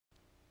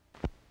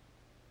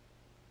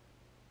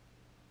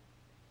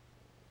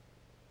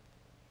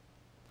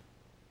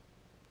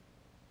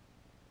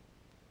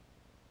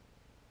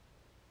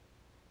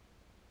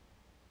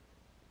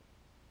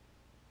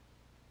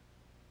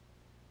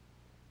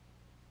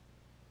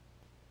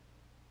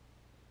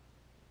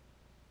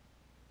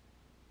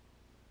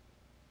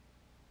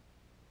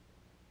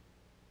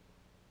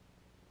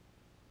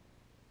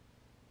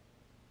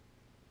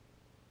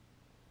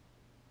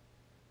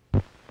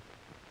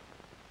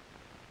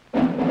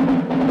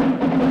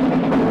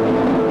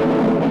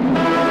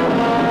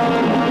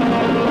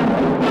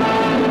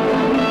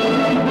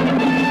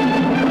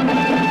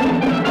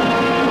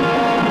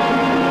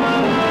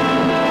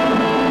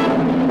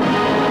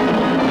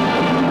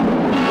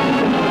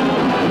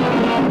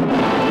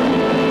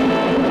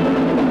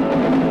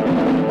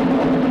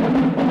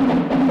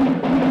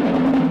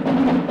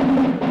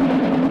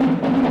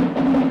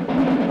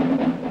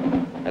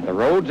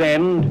road's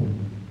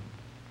end,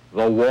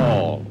 the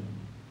wall.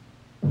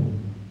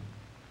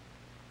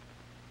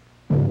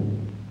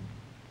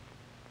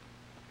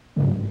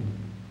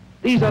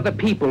 These are the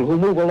people who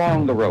move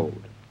along the road.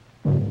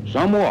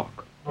 Some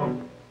walk.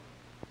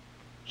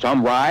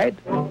 Some ride.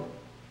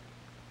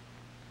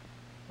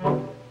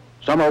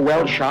 Some are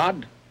well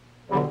shod.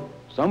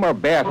 Some are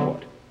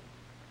barefoot.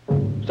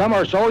 Some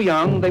are so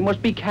young they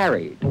must be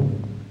carried.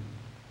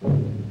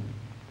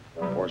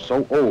 Or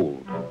so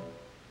old.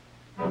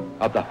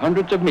 Of the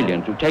hundreds of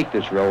millions who take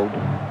this road,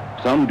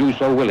 some do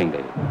so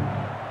willingly.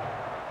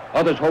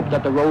 Others hope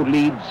that the road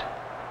leads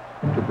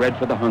to bread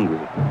for the hungry,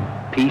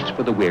 peace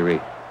for the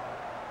weary,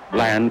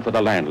 land for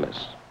the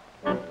landless.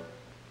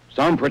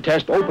 Some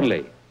protest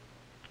openly.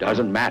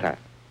 Doesn't matter.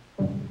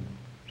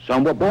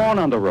 Some were born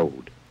on the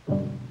road.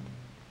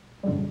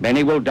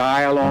 Many will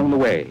die along the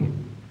way.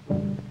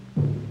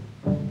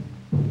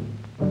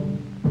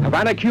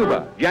 Havana,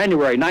 Cuba,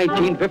 January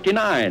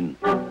 1959.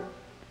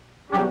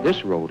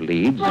 This road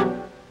leads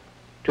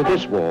to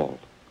this wall.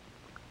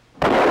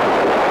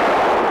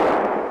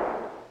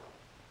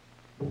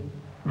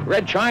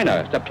 Red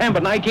China,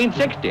 September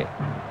 1960.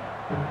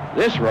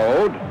 This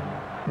road,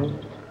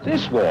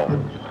 this wall.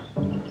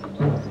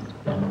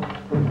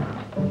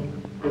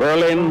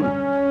 Berlin,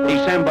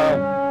 December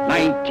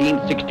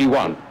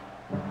 1961.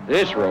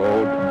 This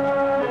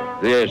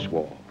road, this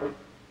wall.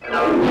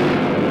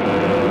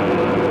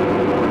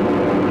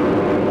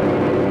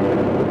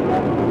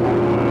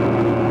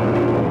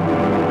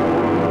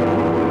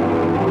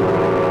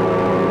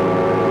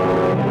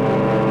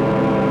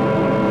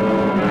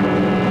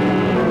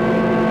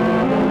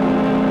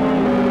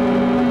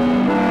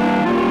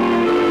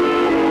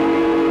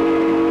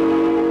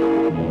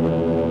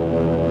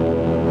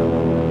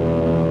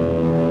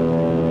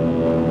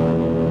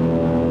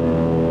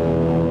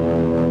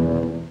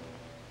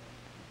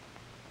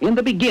 In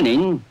the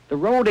beginning, the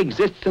road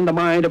exists in the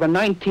mind of a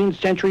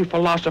 19th century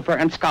philosopher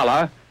and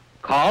scholar,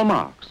 Karl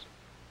Marx,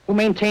 who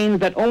maintains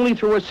that only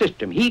through a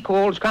system he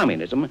calls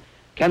communism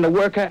can the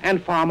worker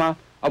and farmer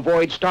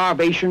avoid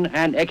starvation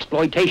and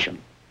exploitation.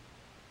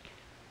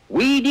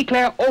 We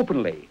declare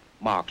openly,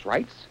 Marx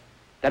writes,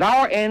 that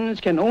our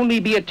ends can only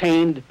be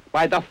attained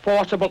by the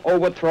forcible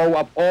overthrow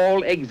of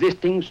all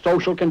existing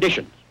social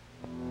conditions.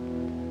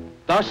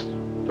 Thus,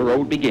 the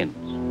road begins.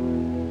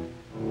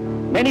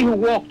 Many who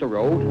walk the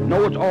road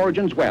know its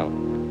origins well.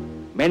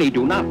 Many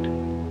do not.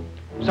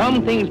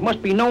 Some things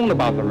must be known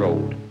about the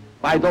road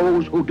by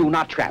those who do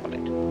not travel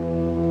it.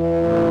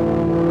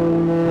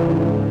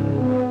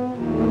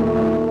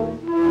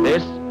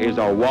 This is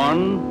a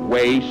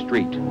one-way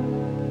street.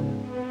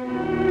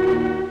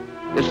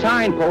 The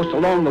signposts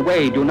along the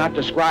way do not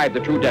describe the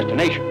true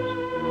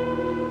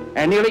destinations.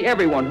 And nearly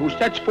everyone who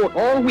sets foot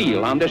or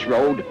wheel on this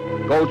road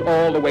goes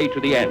all the way to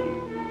the end.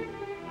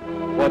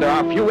 For there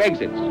are few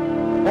exits,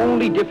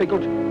 only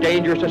difficult,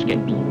 dangerous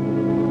escapes.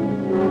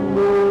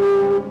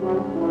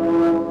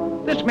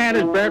 This man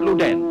is Bert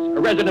Ludenz,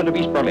 a resident of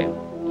East Berlin.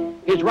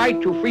 His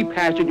right to free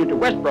passage into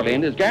West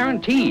Berlin is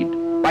guaranteed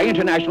by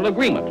international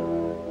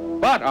agreement.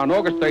 But on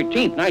August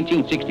 13th,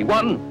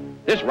 1961,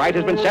 this right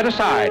has been set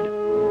aside.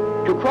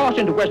 To cross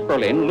into West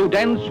Berlin,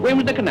 Ludenz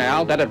swims the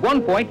canal that at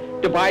one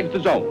point divides the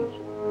zones.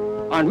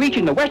 On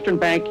reaching the western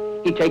bank,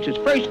 he takes his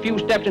first few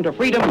steps into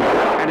freedom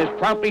and is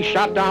promptly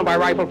shot down by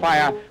rifle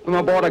fire from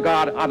a border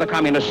guard on the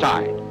communist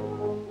side.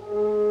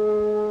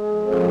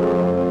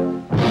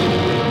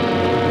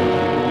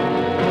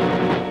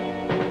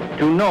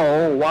 To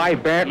know why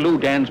Bert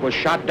Ludenz was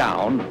shot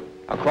down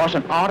across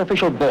an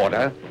artificial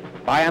border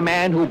by a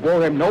man who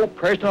bore him no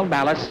personal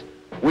malice,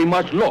 we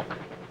must look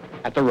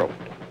at the road.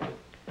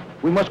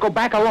 We must go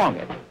back along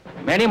it,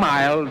 many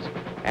miles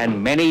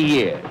and many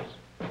years.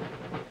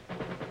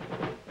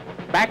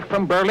 Back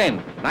from Berlin,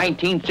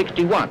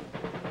 1961,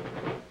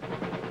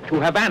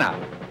 to Havana,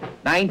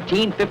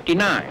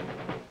 1959,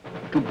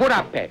 to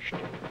Budapest,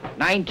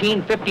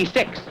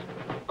 1956,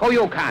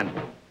 Koyokan,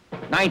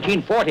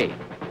 1940,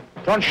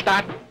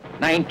 Kronstadt,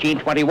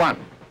 1921.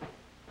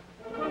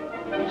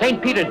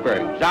 St.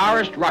 Petersburg,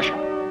 Tsarist Russia.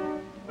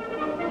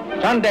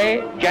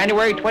 Sunday,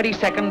 January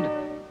 22nd,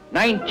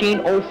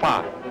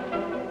 1905.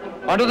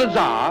 Under the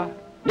Tsar,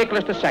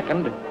 Nicholas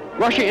II,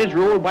 Russia is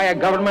ruled by a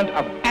government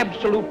of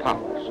absolute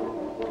powers.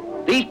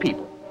 These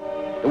people,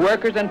 the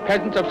workers and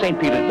peasants of St.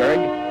 Petersburg,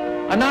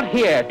 are not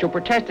here to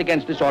protest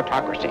against this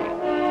autocracy,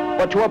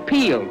 but to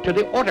appeal to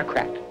the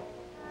autocrat.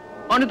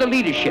 Under the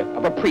leadership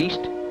of a priest,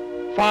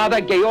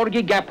 Father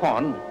Georgy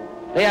Gapon,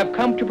 they have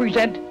come to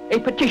present a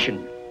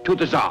petition to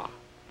the Tsar.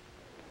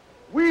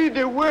 We,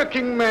 the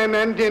working men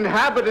and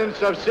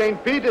inhabitants of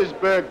St.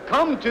 Petersburg,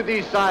 come to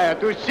thee, sire,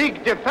 to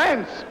seek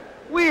defense.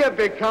 We have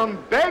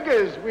become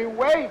beggars. We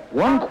wait.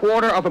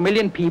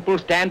 250,000 people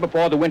stand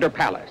before the Winter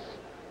Palace.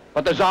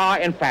 But the Tsar,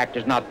 in fact,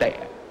 is not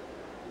there.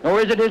 Nor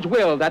is it his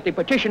will that the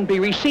petition be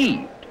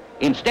received.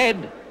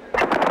 Instead,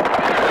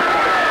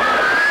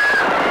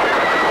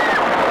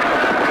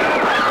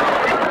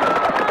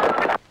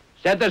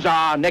 said the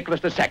Tsar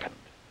Nicholas II,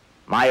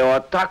 my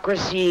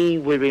autocracy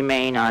will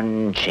remain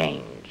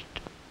unchanged.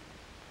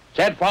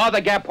 said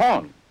Father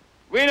Gapon.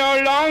 We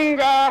no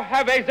longer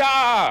have a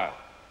Tsar.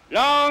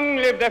 Long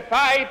live the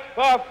fight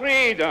for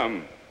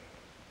freedom.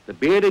 The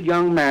bearded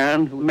young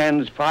man who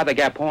mends Father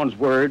Gapon's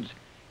words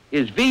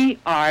is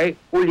V.I.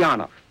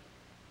 Ulyanov.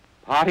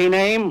 Party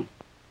name,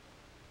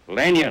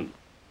 Lenin.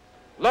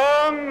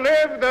 Long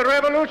live the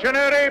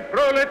revolutionary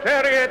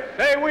proletariat,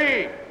 say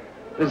we.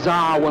 The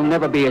Tsar will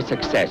never be a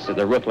success as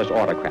a ruthless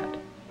autocrat.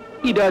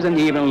 He doesn't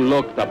even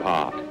look the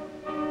part.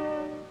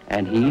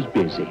 And he's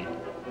busy.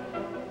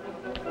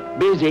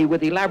 Busy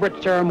with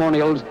elaborate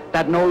ceremonials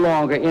that no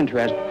longer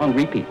interest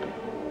hungry people.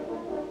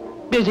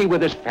 Busy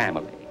with his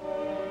family,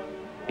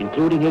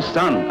 including his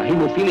son, a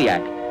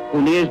hemophiliac,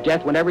 who nears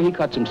death whenever he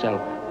cuts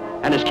himself,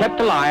 and is kept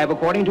alive,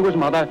 according to his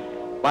mother,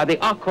 by the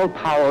occult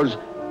powers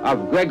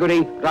of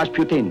Gregory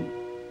Rasputin.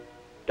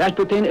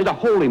 Rasputin is a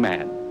holy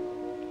man.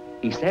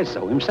 He says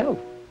so himself.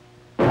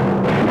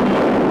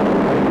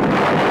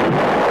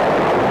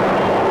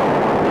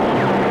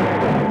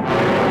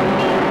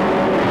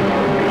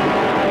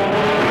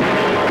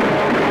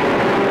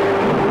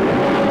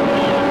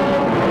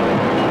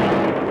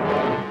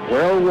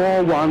 World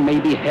War I may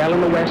be hell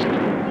in the West.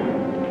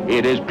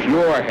 It is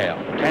pure hell,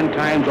 10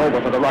 times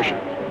over for the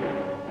Russians.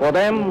 For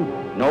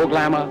them, no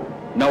glamour,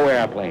 no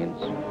airplanes.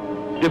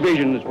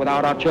 Divisions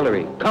without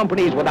artillery,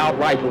 companies without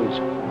rifles,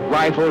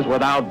 rifles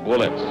without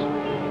bullets.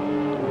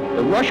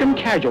 The Russian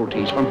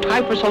casualties from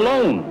typhus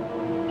alone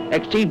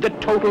exceed the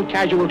total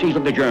casualties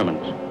of the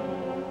Germans.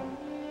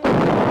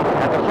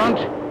 At the front,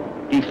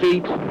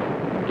 defeat,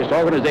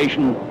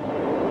 disorganization,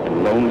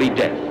 and lonely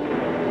death.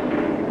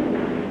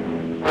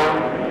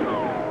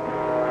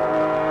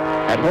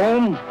 At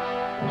home,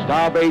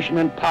 starvation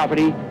and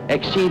poverty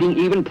exceeding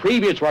even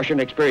previous Russian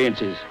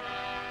experiences.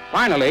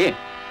 Finally,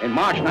 in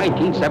March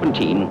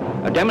 1917,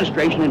 a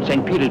demonstration in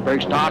St.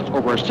 Petersburg starts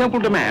over a simple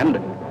demand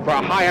for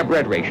a higher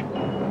bread ration.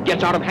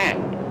 Gets out of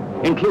hand,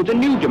 includes a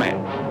new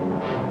demand.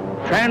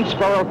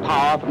 Transfer of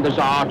power from the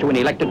Tsar to an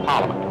elected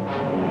parliament.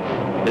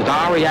 The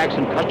Tsar reacts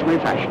in customary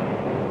fashion,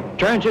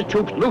 turns his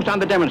troops loose on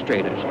the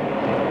demonstrators.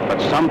 But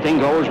something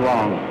goes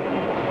wrong.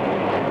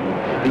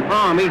 The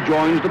army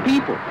joins the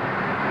people.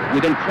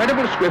 With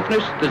incredible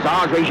swiftness, the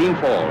Tsar's regime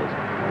falls.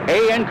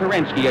 A.N.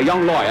 Kerensky, a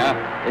young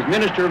lawyer, is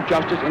Minister of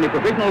Justice in a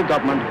provisional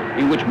government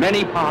in which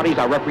many parties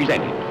are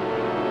represented.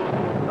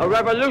 A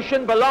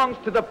revolution belongs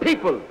to the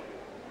people.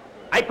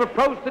 I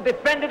propose to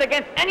defend it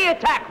against any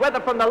attack,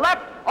 whether from the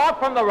left or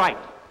from the right.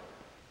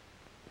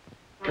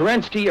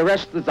 Kerensky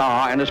arrests the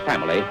Tsar and his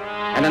family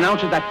and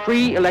announces that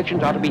free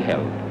elections are to be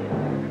held.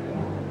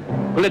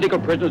 Political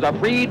prisoners are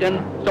freed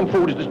and some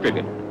food is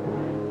distributed.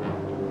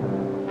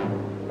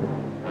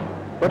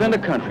 But in a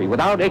country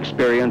without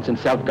experience in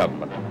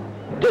self-government,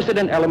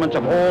 dissident elements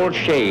of all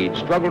shades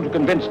struggle to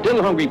convince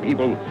still hungry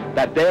people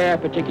that their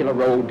particular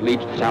road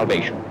leads to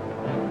salvation.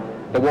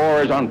 The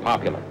war is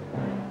unpopular.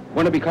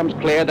 When it becomes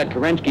clear that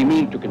Kerensky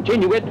means to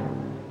continue it,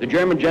 the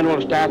German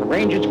General Staff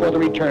arranges for the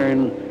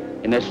return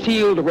in a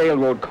sealed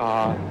railroad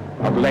car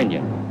of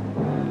Lenin,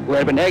 who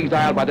had been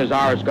exiled by the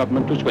Tsarist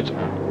government to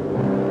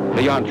Switzerland.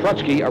 Leon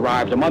Trotsky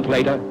arrives a month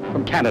later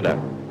from Canada.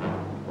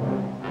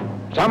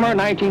 Summer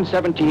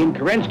 1917,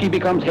 Kerensky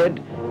becomes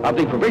head of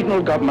the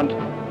provisional government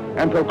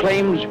and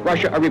proclaims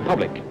Russia a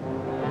republic.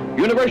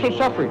 Universal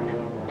suffrage,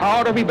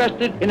 power to be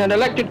vested in an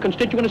elected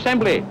constituent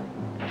assembly,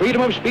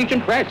 freedom of speech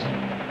and press,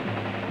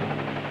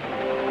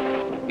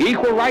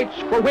 equal rights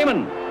for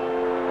women.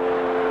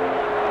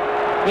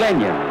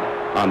 Lenin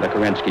on the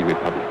Kerensky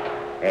Republic.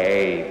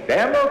 A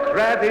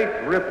democratic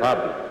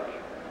republic,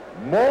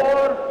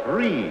 more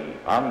free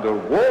under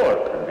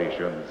war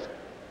conditions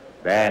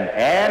than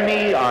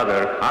any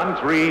other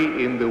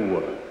country in the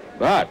world.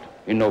 But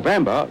in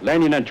November,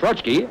 Lenin and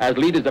Trotsky, as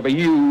leaders of a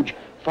huge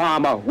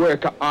farmer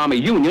worker army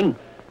union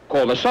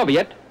called the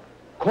Soviet,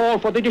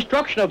 called for the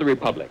destruction of the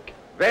republic.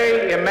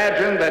 They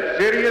imagine that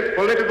serious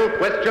political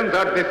questions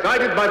are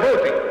decided by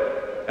voting.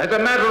 As a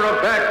matter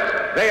of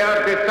fact, they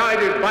are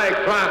decided by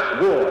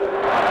class war.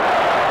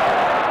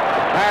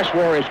 The class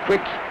war is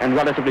quick and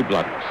relatively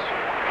bloodless.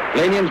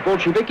 Lenin's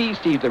Bolsheviki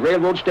seize the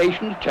railroad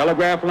stations,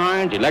 telegraph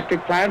lines,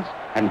 electric plants,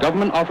 and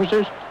government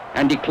officers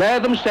and declare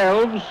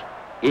themselves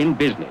in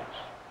business.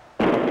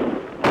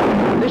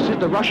 This is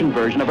the Russian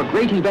version of a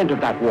great event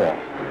of that war,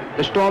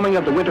 the storming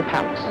of the Winter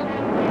Palace.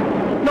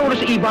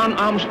 Notice Ivan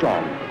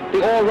Armstrong,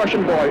 the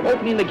all-Russian boy,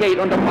 opening the gate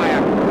under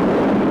fire.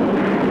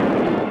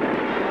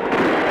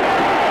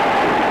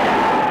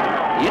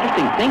 The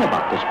interesting thing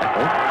about this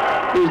battle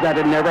is that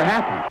it never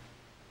happened.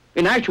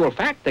 In actual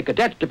fact, the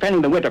cadets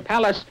defending the Winter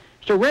Palace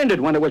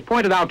surrendered when it was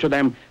pointed out to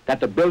them that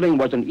the building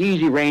was in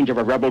easy range of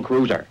a rebel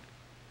cruiser.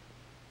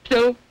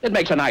 Still, it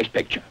makes a nice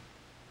picture.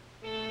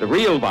 The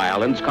real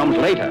violence comes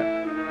later.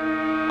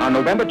 On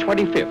November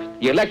 25th,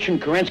 the election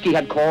Kerensky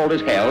had called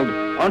is held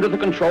under the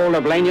control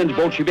of Lenin's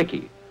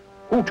Bolsheviki,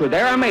 who, to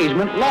their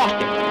amazement, lost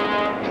it,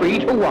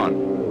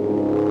 3-1.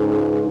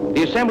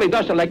 The assembly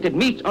thus elected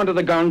meets under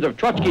the guns of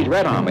Trotsky's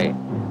Red Army,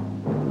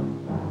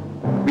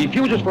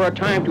 refuses for a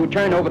time to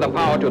turn over the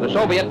power to the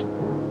Soviet,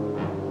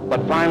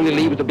 but finally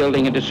leaves the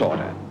building in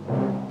disorder.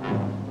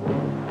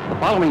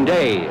 following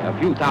day, a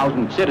few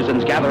thousand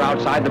citizens gather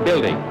outside the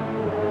building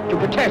to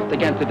protest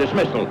against the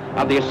dismissal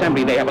of the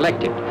assembly they have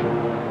elected,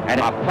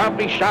 and are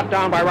promptly shot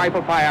down by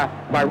rifle fire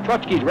by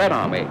Trotsky's Red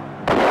Army.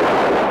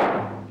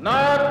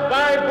 Not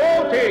by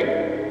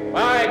voting,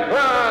 by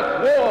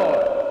class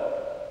war.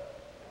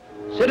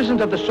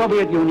 Citizens of the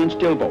Soviet Union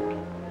still vote,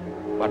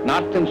 but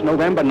not since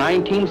November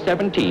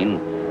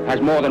 1917 has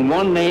more than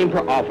one name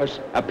for office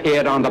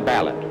appeared on the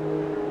ballot.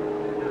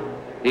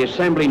 The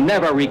assembly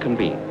never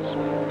reconvenes.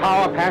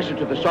 Power passes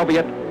to the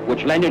Soviet,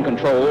 which Lenin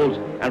controls,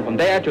 and from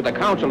there to the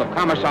Council of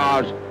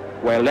Commissars,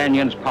 where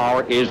Lenin's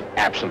power is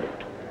absolute.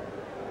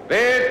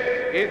 This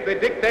is the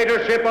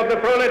dictatorship of the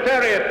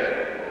proletariat,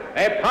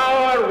 a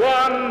power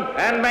won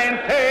and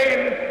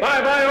maintained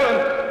by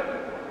violence,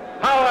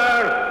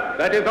 power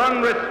that is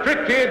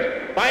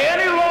unrestricted by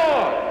any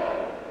law,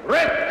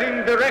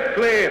 resting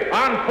directly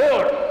on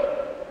force.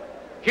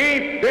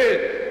 Keep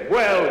this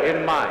well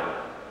in mind.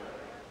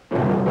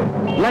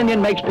 Lenin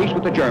makes peace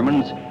with the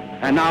Germans,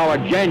 and now a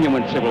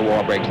genuine civil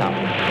war breaks out.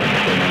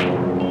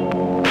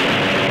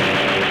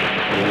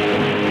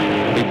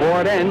 Before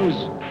it ends,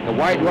 the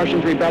White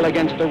Russians rebel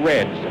against the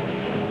Reds.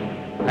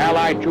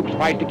 Allied troops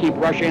fight to keep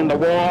Russia in the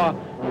war.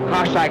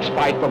 Cossacks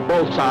fight for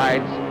both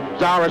sides.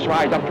 Tsarists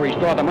rise up to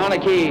restore the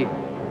monarchy.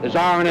 The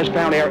Tsar and his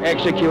family are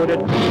executed.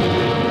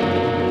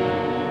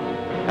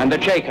 And the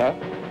Cheka,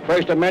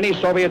 first of many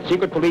Soviet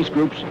secret police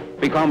groups,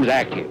 becomes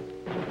active.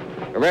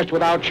 Arrest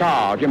without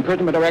charge,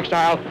 imprisonment or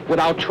exile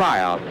without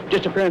trial,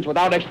 disappearance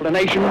without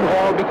explanation,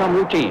 all become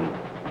routine.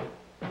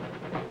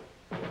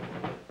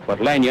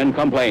 But Lenin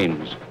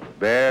complains.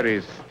 There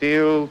is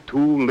still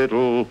too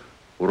little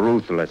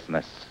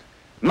ruthlessness.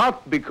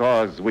 Not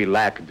because we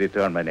lack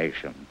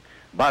determination,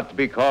 but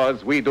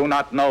because we do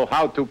not know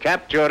how to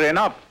capture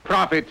enough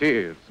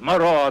profiteers,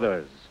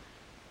 marauders,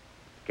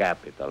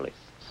 capitalists.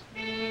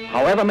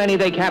 However many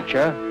they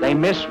capture, they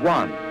miss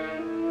one.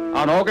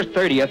 On August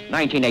 30th,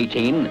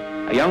 1918,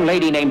 a young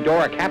lady named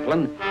Dora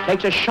Kaplan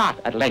takes a shot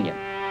at Lenin.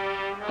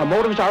 Her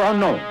motives are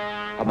unknown.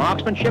 Her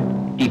marksmanship,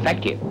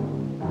 defective.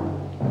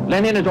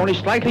 Lenin is only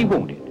slightly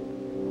wounded.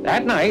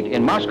 That night,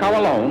 in Moscow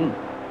alone,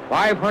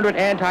 500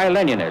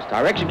 anti-Leninists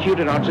are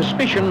executed on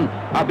suspicion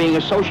of being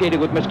associated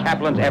with Miss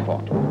Kaplan's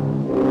effort.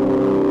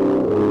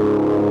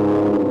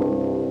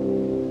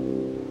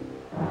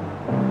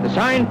 The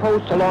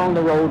signposts along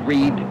the road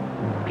read,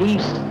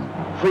 "Peace,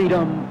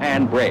 freedom,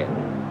 and bread."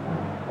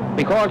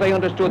 Because they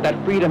understood that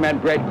freedom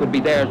and bread could be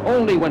theirs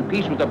only when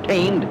peace was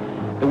obtained,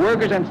 the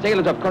workers and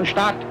sailors of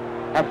Kronstadt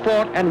have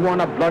fought and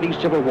won a bloody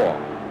civil war.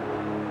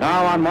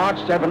 Now on March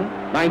 7,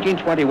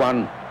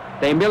 1921,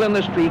 they mill in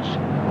the streets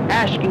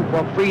asking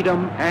for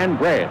freedom and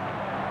bread.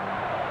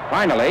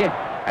 Finally,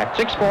 at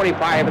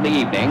 6:45 in the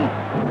evening,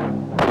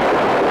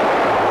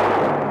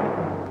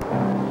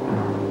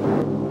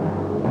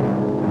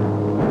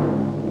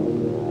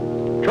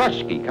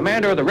 Trotsky,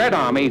 commander of the Red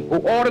Army, who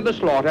ordered the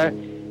slaughter,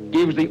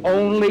 gives the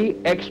only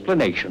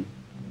explanation.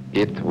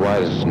 It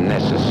was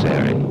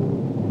necessary.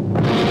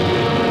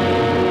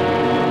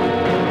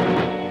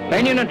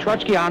 Lenin and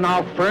Trotsky are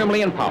now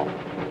firmly in power.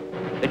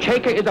 The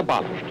Cheka is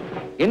abolished.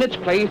 In its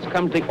place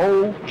comes the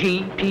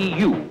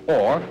OGPU,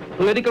 or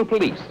Political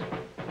Police.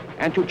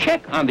 And to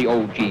check on the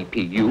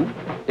OGPU,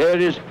 there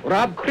is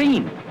Rob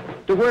Kreen,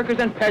 the Workers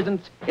and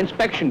Peasants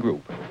Inspection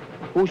Group,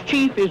 whose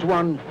chief is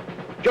one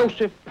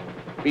Joseph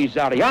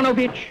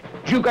Vissarionovich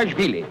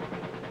Zhukashvili.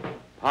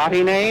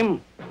 Party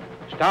name,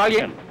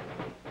 Stalin.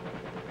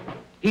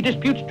 He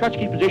disputes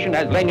Trotsky's position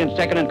as Lenin's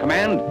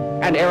second-in-command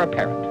and heir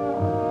apparent.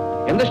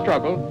 In the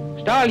struggle,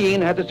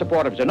 Stalin had the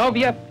support of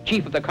Zinoviev,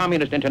 chief of the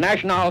Communist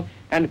International,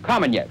 and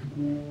Kamenev,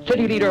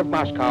 city leader of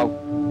Moscow,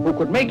 who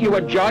could make you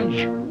a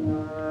judge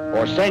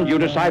or send you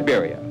to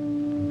Siberia.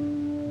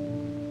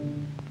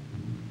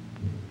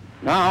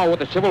 Now, with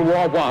the Civil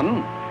War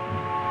won,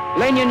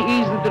 Lenin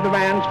eases the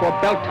demands for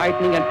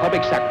belt-tightening and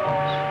public sacrifice.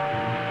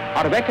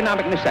 Out of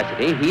economic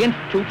necessity, he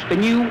institutes the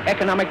new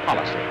economic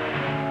policy.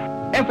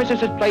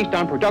 Emphasis is placed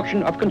on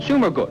production of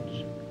consumer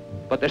goods,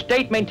 but the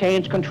state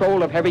maintains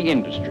control of heavy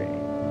industry.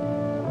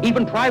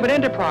 Even private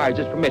enterprise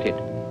is permitted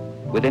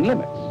within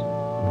limits.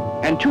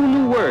 And two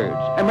new words,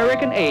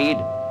 American aid,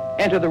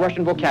 enter the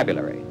Russian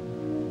vocabulary.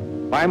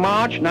 By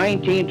March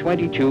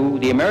 1922,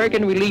 the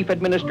American Relief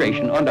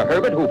Administration under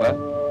Herbert Hoover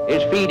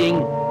is feeding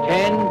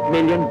 10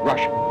 million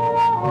Russians.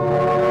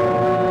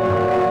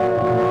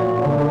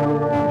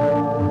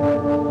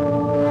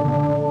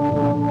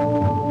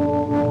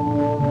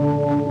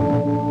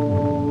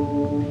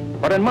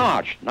 But in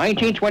March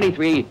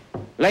 1923,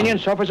 Lenin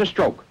suffers a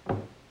stroke.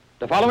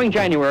 The following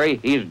January,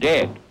 he is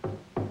dead.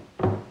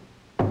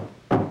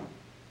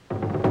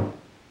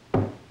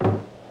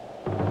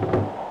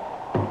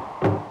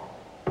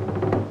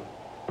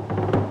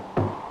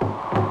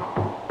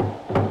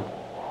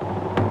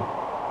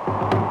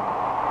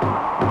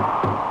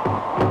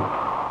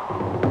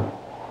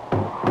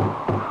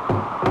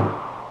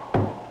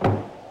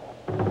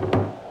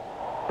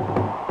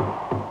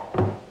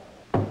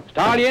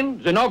 Stalin,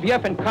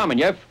 Zinoviev, and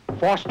Kamenev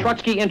forced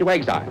Trotsky into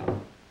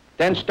exile.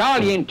 Then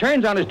Stalin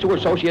turns on his two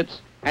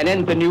associates and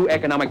end the new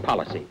economic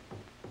policy.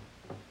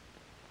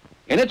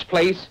 In its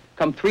place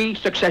come 3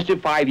 successive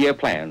 5-year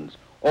plans,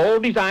 all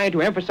designed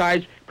to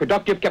emphasize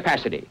productive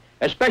capacity,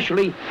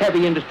 especially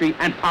heavy industry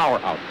and power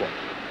output.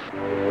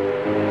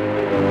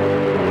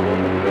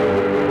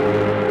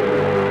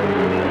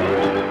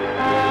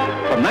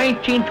 From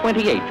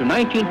 1928 to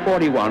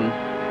 1941,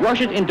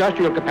 Russia's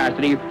industrial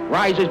capacity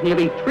rises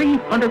nearly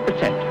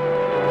 300%.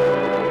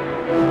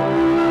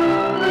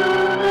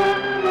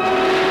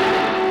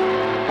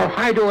 Her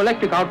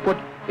hydroelectric output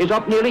is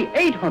up nearly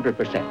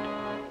 800%.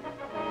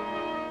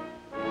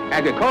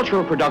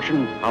 Agricultural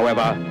production,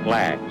 however,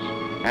 lags,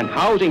 and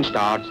housing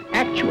starts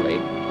actually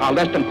are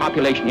less than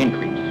population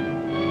increase.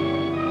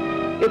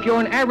 If you're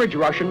an average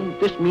Russian,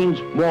 this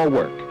means more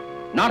work,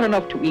 not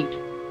enough to eat,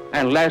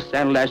 and less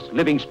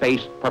living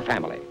space per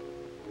family.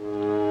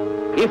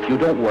 If you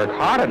don't work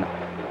hard enough,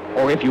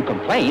 or if you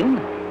complain,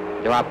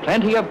 there are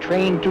plenty of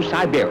trains to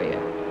Siberia,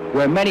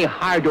 where many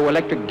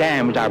hydroelectric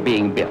dams are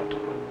being built.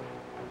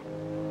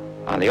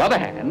 On the other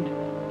hand,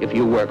 if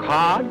you work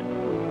hard,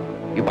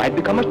 you might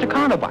become a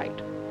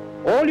Stakhanovite.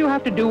 All you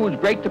have to do is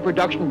break the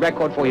production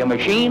record for your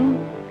machine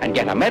and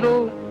get a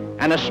medal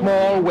and a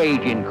small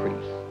wage increase.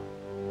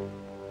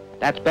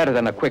 That's better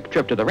than a quick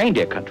trip to the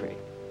reindeer country.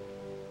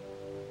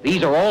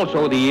 These are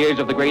also the years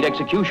of the great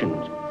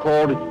executions,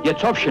 called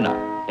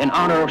Yezhovshchina, in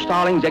honor of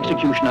Stalin's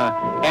executioner,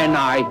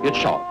 N.I.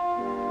 Yezhov.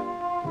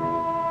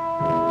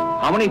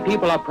 How many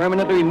people are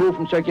permanently removed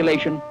from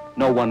circulation?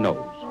 No one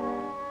knows.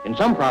 In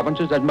some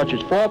provinces, as much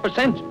as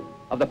 4%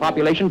 of the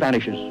population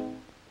vanishes.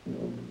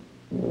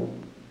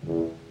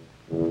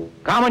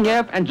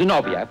 Kamenev and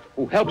Zinoviev,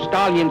 who helped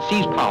Stalin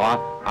seize power,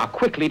 are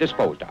quickly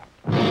disposed of.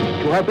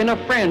 To have been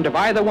a friend of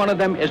either one of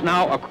them is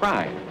now a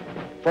crime.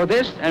 For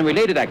this and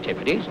related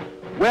activities,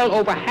 well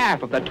over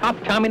half of the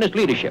top communist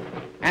leadership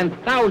and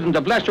thousands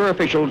of lesser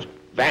officials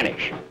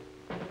vanish,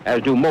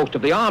 as do most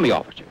of the army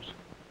officers.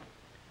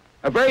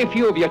 A very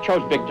few of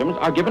Yezhov's victims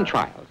are given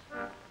trials.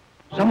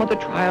 Some of the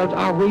trials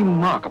are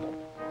remarkable.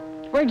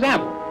 For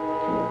example,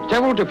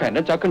 several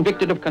defendants are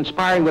convicted of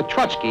conspiring with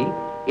Trotsky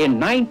in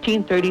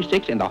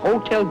 1936 in the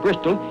Hotel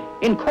Bristol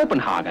in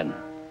Copenhagen.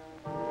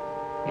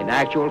 In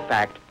actual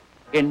fact,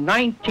 in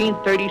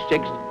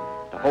 1936,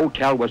 the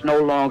hotel was no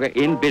longer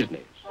in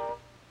business.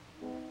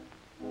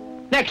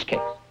 Next case.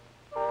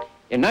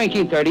 In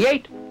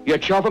 1938,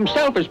 Yezhov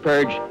himself is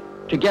purged,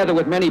 together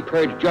with many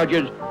purged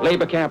judges,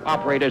 labor camp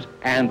operators,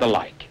 and the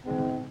like.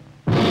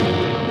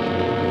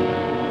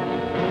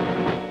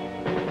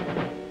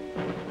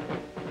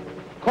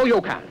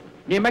 Coyoacan,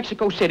 near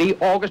Mexico City,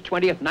 August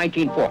 20th,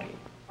 1940.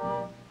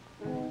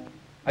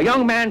 A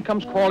young man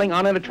comes calling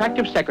on an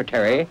attractive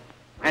secretary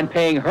and,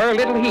 paying her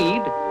little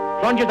heed,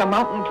 plunges a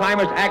mountain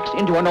climber's axe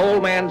into an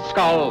old man's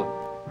skull,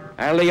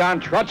 and Leon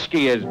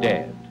Trotsky is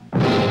dead.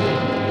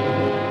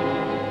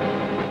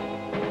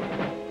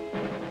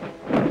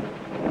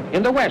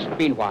 In the West,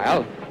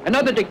 meanwhile,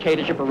 another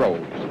dictatorship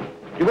arose,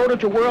 devoted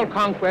to world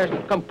conquest,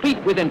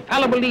 complete with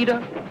infallible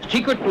leader,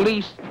 secret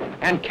police,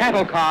 and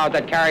cattle cars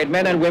that carried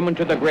men and women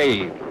to the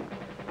grave,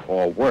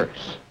 or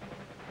worse.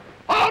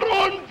 Vor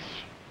uns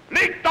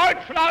liegt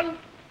Deutschland,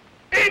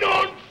 in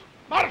uns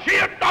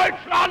marschiert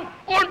Deutschland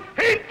und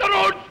hinter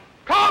uns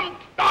kommt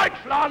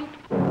Deutschland.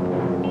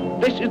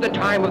 This is the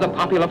time of the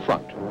Popular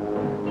Front.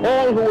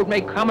 All who would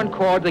make common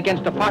cause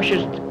against the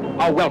fascists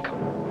are welcome.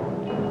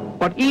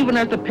 But even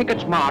as the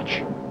pickets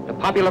march, the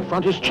Popular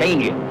Front is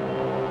changing.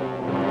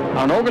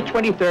 On August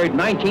 23rd,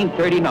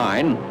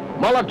 1939,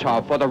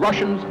 Molotov for the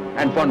Russians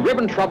and von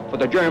Ribbentrop for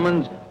the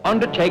Germans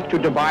undertake to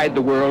divide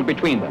the world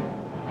between them.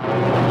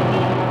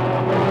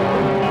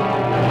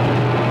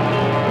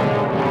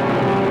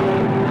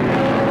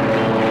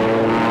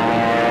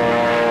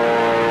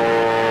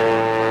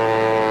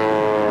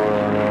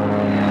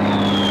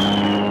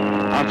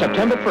 On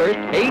September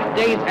 1st, 8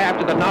 days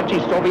after the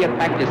Nazi-Soviet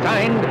pact is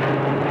signed,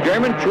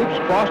 German troops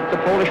crossed the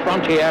Polish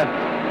frontier,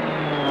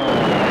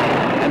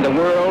 and the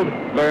world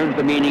learns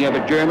the meaning of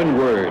a German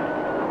word,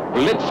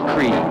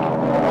 blitzkrieg.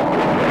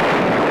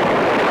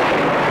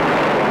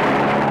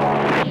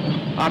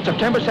 On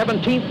September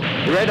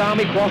 17th, the Red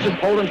Army crosses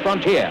Poland's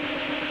frontier.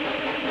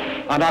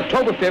 On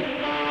October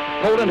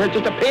 5th, Poland has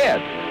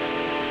disappeared.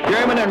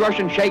 German and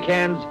Russian shake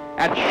hands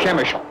at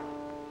Przemysl.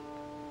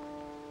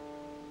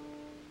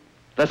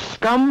 The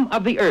scum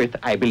of the earth,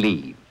 I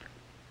believe.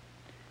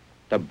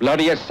 The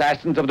bloody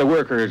assassins of the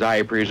workers,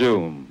 I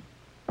presume.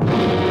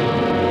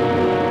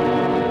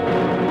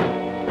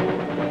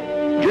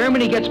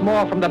 Germany gets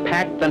more from the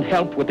pact than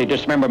help with the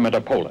dismemberment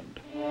of Poland.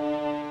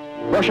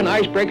 Russian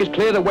icebreakers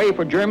clear the way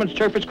for German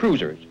surface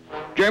cruisers.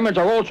 Germans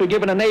are also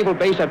given a naval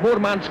base at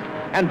Murmansk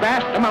and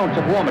vast amounts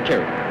of war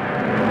material.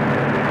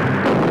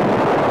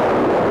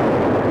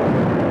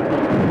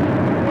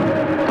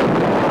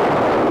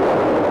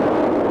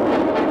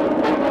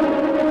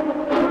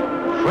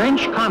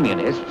 French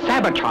communists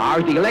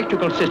sabotage the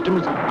electrical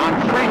systems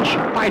on French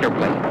fighter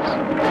planes.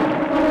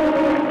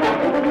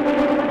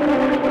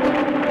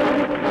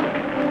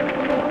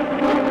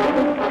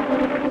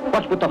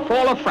 But with the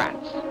fall of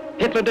France,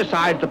 Hitler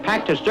decides the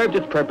pact has served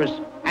its purpose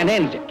and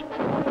ends it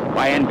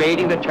by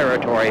invading the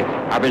territory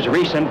of his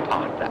recent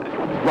partner,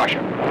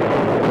 Russia.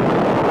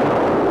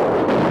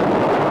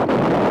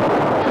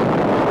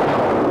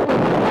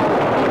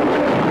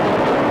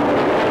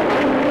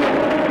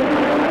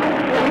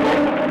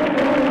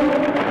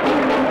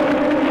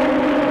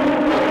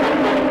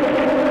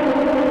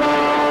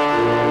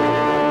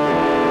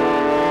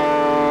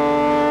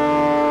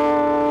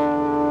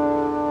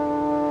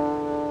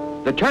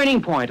 The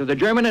turning point of the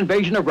German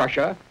invasion of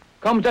Russia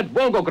comes at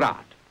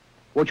Volgograd,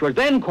 which was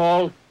then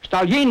called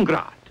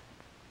Stalingrad.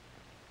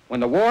 When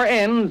the war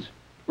ends,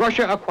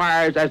 Russia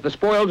acquires as the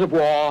spoils of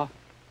war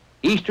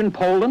eastern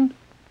Poland,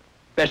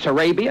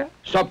 Bessarabia,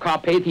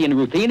 Subcarpathian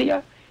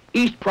Ruthenia,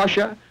 East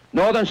Prussia,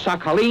 northern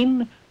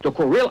Sakhalin, the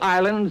Kuril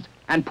Islands,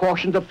 and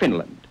portions of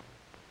Finland.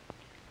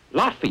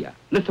 Latvia,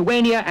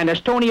 Lithuania, and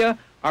Estonia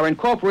are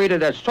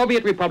incorporated as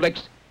Soviet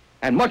republics,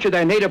 and much of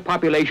their native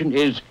population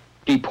is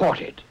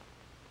deported.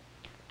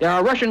 There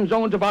are Russian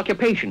zones of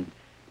occupation,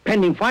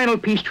 pending final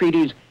peace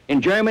treaties in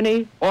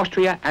Germany,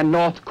 Austria, and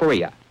North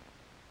Korea.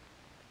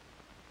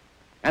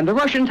 And the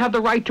Russians have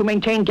the right to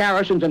maintain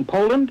garrisons in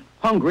Poland,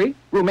 Hungary,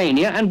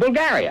 Romania, and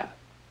Bulgaria.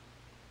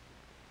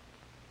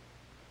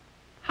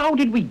 How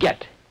did we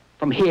get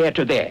from here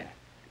to there,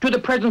 to the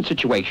present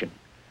situation,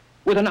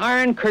 with an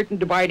iron curtain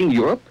dividing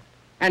Europe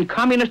and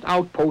communist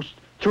outposts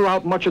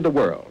throughout much of the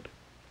world?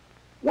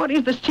 What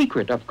is the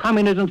secret of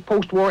communism's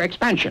post-war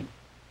expansion?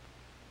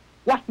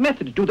 What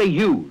methods do they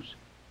use?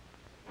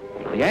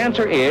 The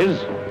answer is,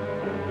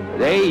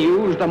 they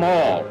use them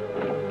all.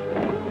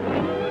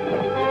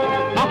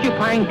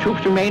 Occupying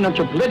troops remain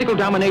until political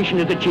domination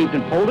is achieved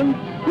in Poland,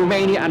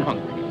 Romania, and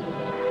Hungary.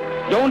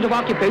 Zones of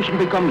occupation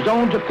become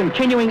zones of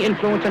continuing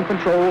influence and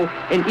control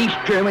in East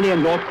Germany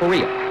and North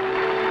Korea.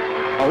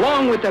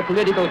 Along with their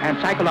political and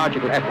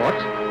psychological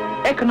efforts,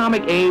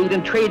 economic aid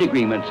and trade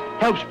agreements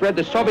help spread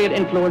the Soviet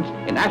influence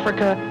in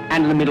Africa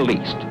and the Middle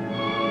East.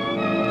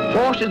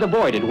 Force is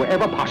avoided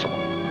wherever possible.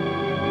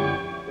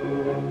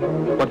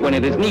 But when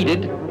it is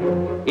needed,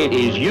 it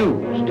is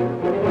used.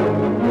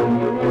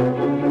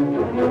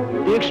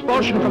 The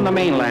expulsion from the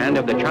mainland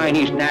of the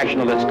Chinese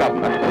nationalist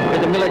government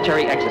is a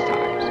military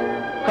exercise,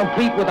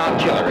 complete with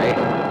artillery,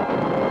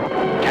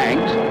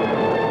 tanks,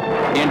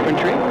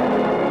 infantry,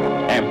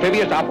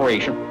 amphibious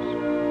operations,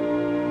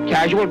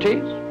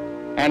 casualties,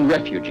 and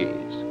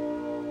refugees.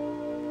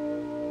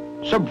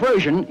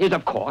 Subversion is,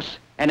 of course,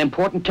 an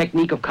important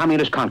technique of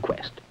communist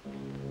conquest.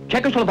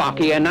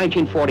 Czechoslovakia in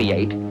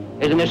 1948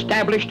 is an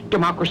established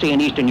democracy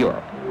in Eastern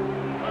Europe.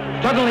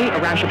 Suddenly,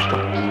 a rash of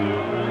strikes.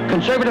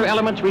 Conservative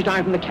elements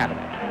resign from the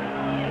cabinet.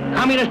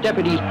 Communist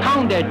deputies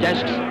pound their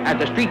desks as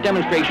the street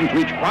demonstrations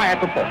reach riot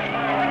proportions.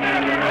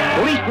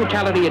 Police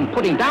brutality in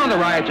putting down the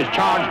riots is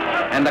charged,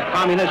 and the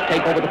communists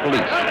take over the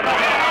police.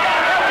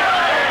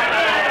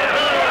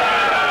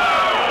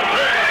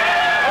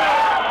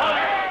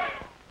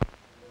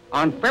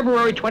 On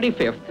February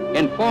 25th,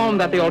 informed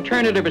that the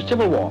alternative is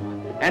civil war,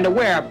 and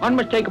aware of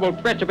unmistakable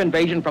threats of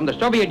invasion from the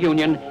Soviet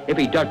Union if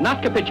he does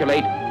not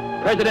capitulate,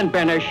 President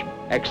Benesch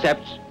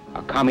accepts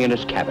a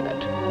communist cabinet.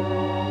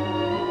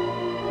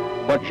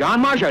 But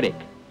Jean Majarek,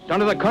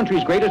 son of the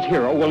country's greatest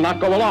hero, will not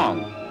go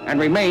along and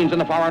remains in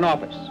the Foreign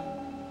Office.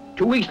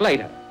 2 weeks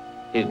later,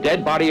 his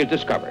dead body is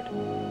discovered.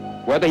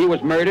 Whether he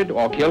was murdered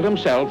or killed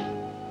himself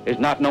is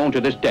not known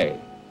to this day.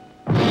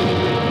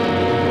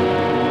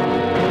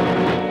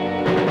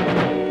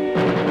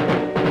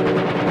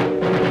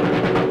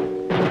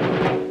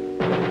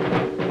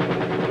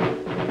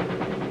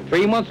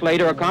 Three months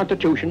later, a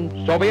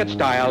constitution, Soviet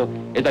style,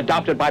 is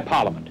adopted by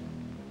Parliament.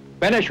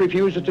 Benesch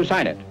refuses to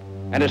sign it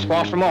and is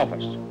forced from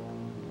office.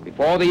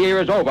 Before the year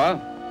is over,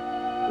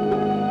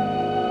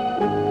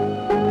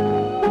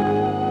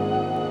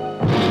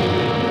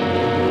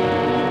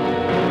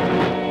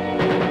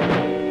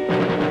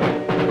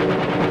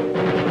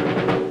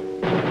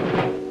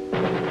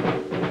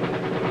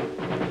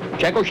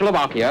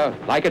 Czechoslovakia,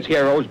 like its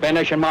heroes,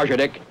 Benesch and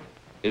Majarek,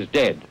 is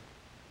dead.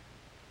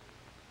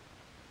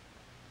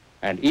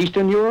 And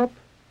Eastern Europe,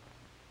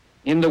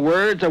 in the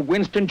words of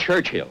Winston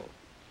Churchill,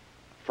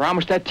 from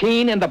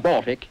Stettin in the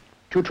Baltic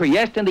to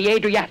Trieste in the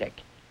Adriatic,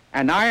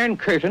 an iron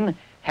curtain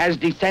has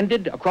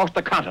descended across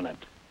the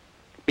continent.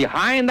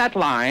 Behind that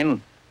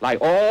line lie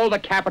all the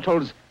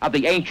capitals of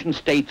the ancient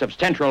states of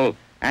Central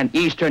and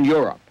Eastern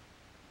Europe.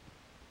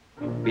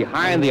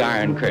 Behind the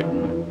Iron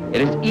Curtain,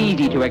 it is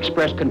easy to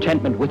express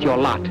contentment with your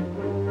lot,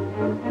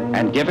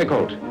 and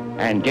difficult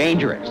and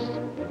dangerous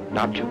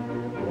not to.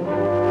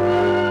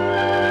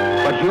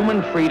 But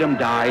human freedom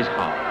dies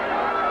hard.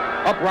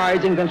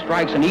 Uprisings and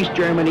strikes in East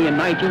Germany in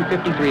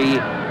 1953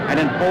 and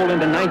in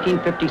Poland in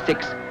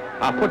 1956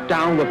 are put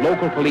down with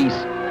local police,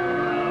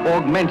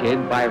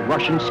 augmented by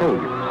Russian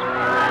soldiers.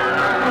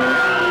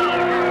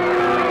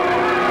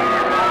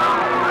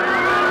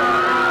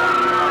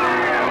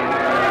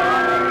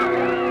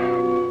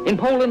 In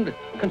Poland,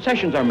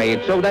 concessions are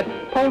made so that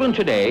Poland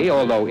today,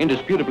 although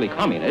indisputably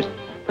communist,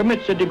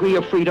 permits a degree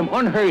of freedom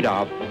unheard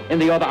of in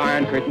the other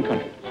Iron Curtain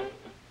countries.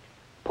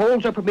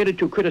 Poles are permitted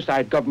to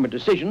criticize government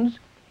decisions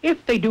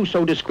if they do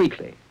so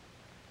discreetly.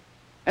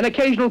 An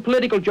occasional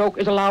political joke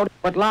is allowed,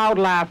 but loud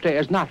laughter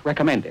is not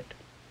recommended.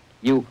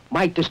 You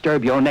might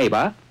disturb your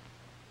neighbor,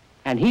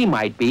 and he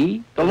might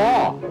be the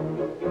law.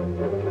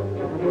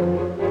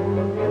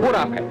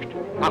 Budapest,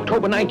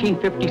 October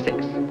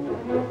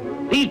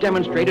 1956. These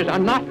demonstrators are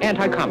not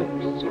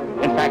anti-communists.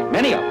 In fact,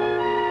 many of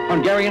them,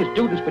 Hungarian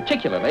students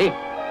particularly,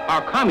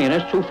 are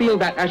communists who feel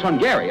that as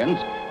Hungarians,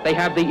 they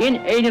have the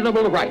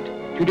inalienable right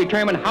to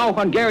determine how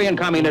Hungarian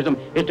communism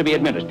is to be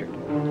administered.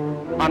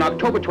 On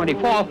October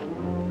 24th,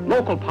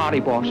 local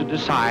party bosses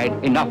decide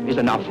enough is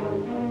enough,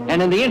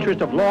 and in the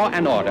interest of law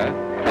and order,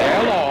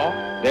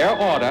 their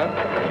order,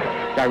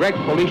 direct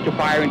police to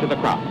fire into the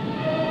crowd.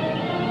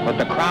 But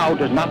the crowd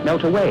does not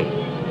melt away,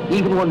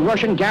 even when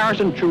Russian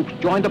garrison troops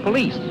join the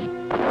police.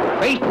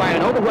 Faced by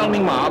an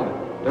overwhelming mob,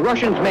 the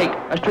Russians make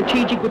a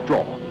strategic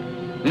withdrawal,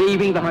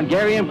 leaving the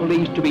Hungarian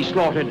police to be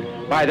slaughtered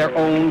by their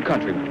own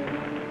countrymen.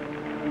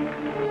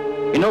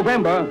 In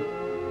November,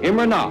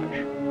 Imre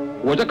Nagy,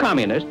 who was a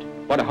communist,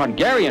 but a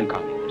Hungarian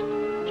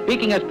communist,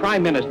 speaking as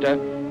prime minister,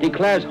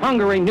 declares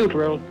Hungary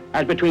neutral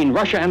as between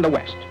Russia and the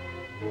West.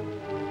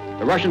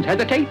 The Russians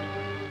hesitate,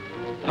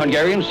 the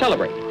Hungarians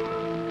celebrate.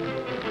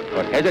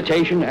 But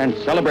hesitation and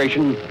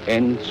celebration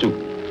end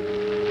soon.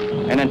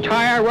 An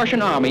entire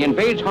Russian army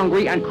invades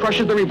Hungary and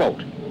crushes the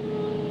revolt.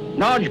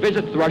 Nagy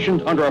visits the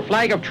Russians under a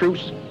flag of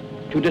truce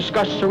to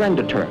discuss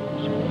surrender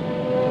terms.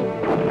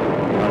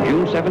 On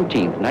June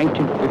 17,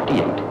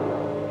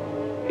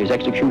 1958, his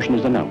execution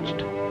is announced.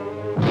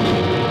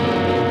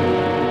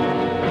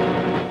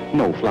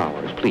 No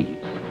flowers, please.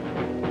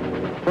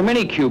 For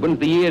many Cubans,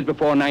 the years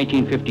before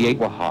 1958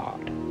 were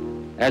hard.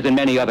 As in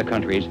many other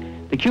countries,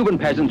 the Cuban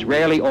peasants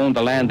rarely owned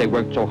the land they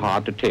worked so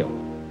hard to till.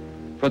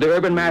 For the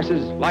urban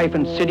masses, life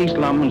in city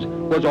slums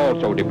was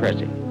also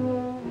depressing.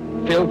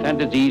 Filth and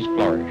disease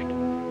flourished.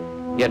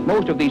 Yet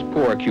most of these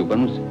poor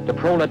Cubans, the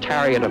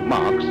proletariat of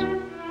Marx,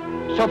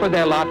 suffered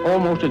their lot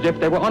almost as if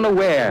they were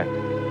unaware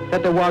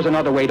that there was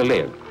another way to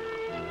live.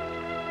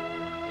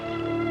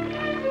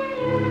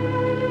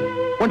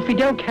 When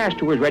Fidel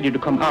Castro was ready to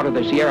come out of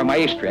the Sierra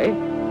Maestre,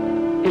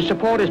 his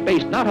support is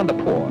based not on the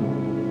poor,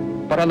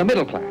 but on the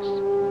middle class.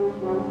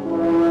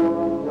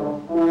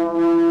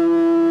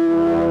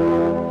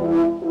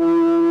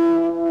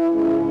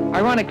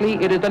 Ironically,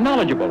 it is the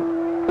knowledgeable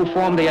who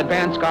form the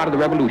advance guard of the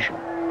revolution.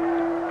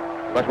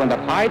 But when the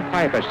Pied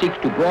Piper seeks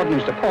to broaden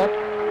his support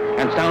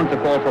and sounds the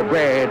call for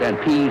bread and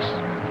peace,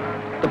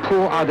 the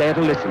poor are there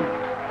to listen.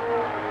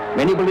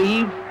 Many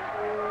believe,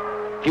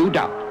 few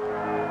doubt.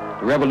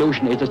 The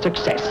revolution is a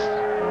success.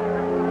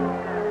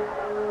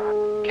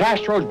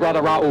 Castro's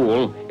brother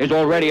Raul is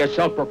already a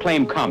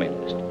self-proclaimed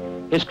communist.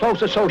 His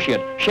close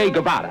associate, Che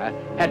Guevara,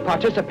 had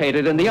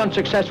participated in the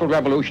unsuccessful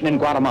revolution in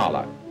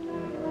Guatemala.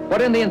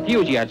 But in the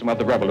enthusiasm of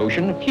the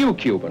revolution, few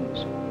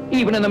Cubans,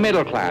 even in the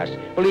middle class,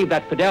 believe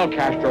that Fidel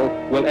Castro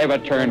will ever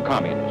turn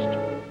communist.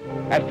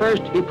 At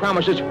first, he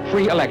promises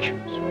free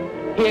elections.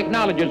 He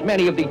acknowledges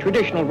many of the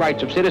traditional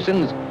rights of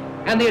citizens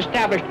and the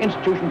established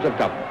institutions of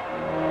government.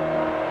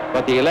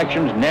 But the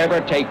elections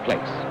never take place,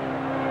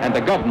 and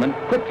the government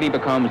quickly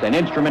becomes an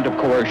instrument of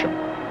coercion.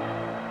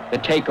 The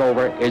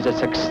takeover is a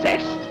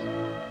success.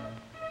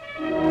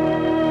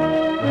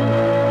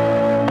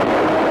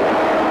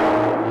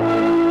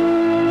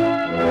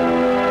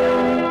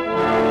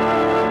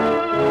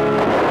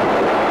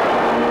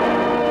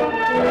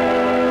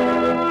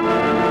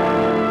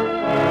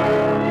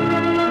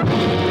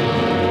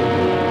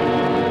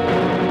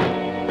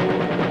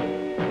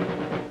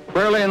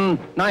 Berlin,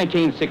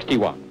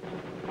 1961.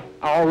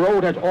 Our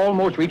road has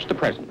almost reached the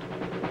present.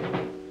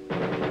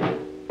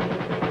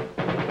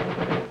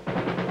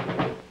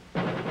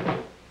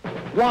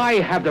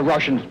 Why have the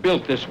Russians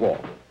built this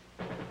wall?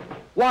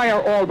 Why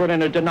are all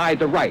Berliners denied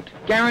the right,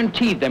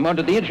 guaranteed them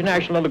under the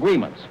international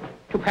agreements,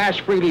 to pass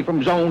freely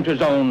from zone to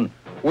zone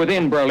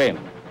within Berlin?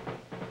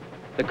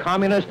 The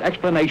communist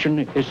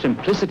explanation is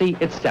simplicity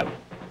itself.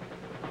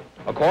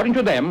 According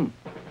to them,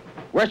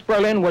 West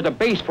Berlin was a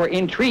base for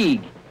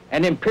intrigue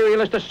and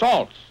imperialist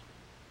assaults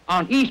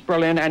on East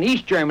Berlin and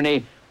East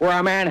Germany, where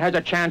a man has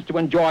a chance to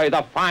enjoy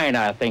the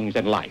finer things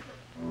in life.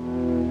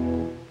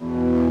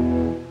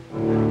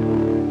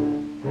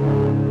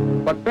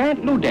 But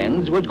Bernd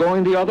Ludenz was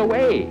going the other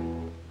way,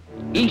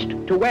 east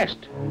to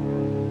west.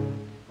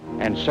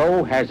 And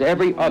so has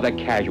every other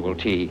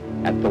casualty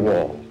at the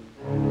wall.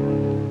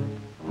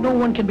 No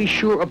one can be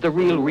sure of the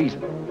real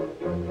reason.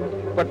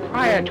 But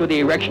prior to the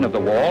erection of the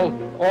wall,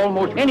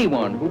 almost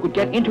anyone who could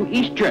get into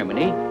East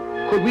Germany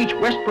could reach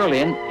West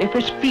Berlin if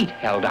his feet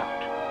held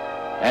out.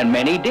 And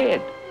many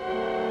did.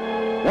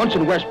 Once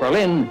in West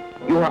Berlin,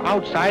 you are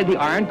outside the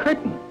Iron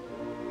Curtain.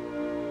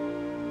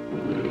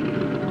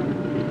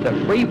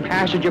 The free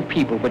passage of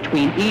people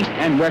between East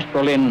and West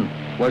Berlin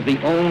was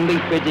the only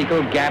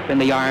physical gap in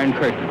the Iron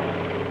Curtain.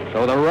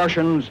 So the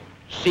Russians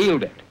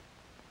sealed it.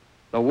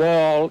 The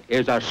wall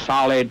is a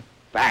solid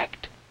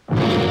fact.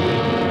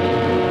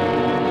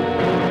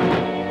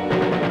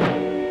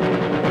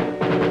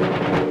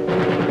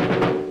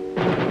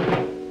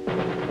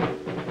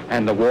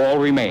 And the wall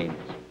remains.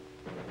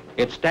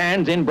 It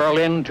stands in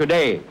Berlin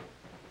today.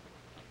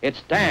 It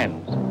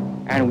stands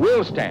and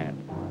will stand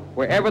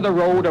wherever the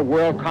road of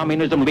world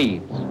communism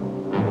leads.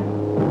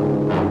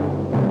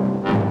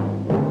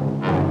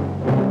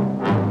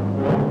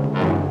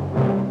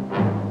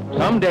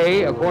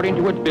 Someday, according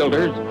to its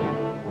builders,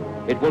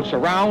 it will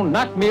surround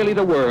not merely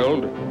the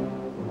world,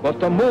 but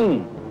the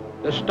moon,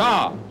 the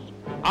stars,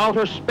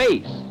 outer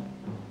space,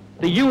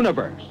 the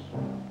universe.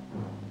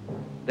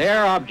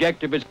 Their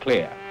objective is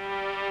clear,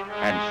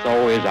 and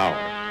so is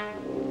ours.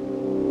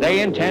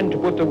 They intend to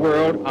put the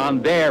world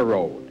on their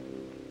road.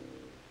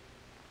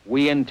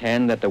 We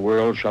intend that the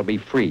world shall be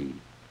free,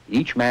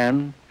 each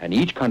man and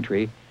each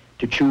country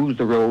to choose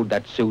the road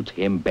that suits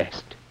him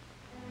best.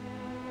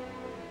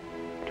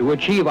 To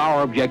achieve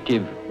our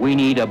objective, we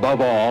need,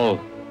 above all,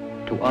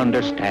 to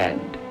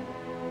understand.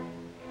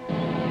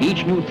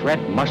 Each new threat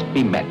must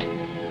be met,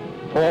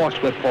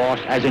 force with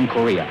force, as in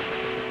Korea.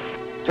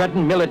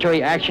 Threaten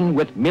military action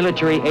with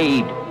military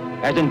aid,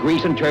 as in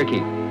Greece and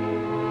Turkey.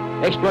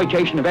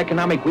 Exploitation of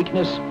economic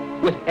weakness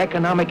with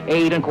economic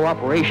aid and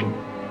cooperation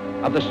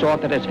of the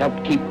sort that has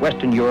helped keep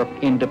Western Europe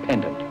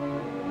independent.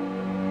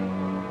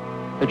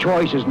 The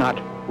choice is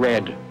not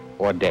red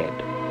or dead.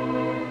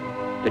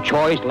 The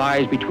choice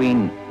lies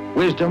between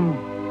wisdom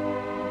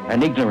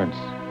and ignorance,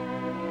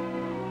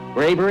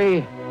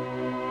 bravery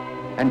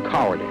and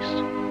cowardice,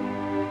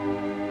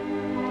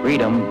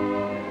 freedom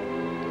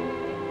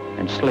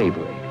and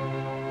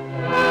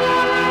slavery.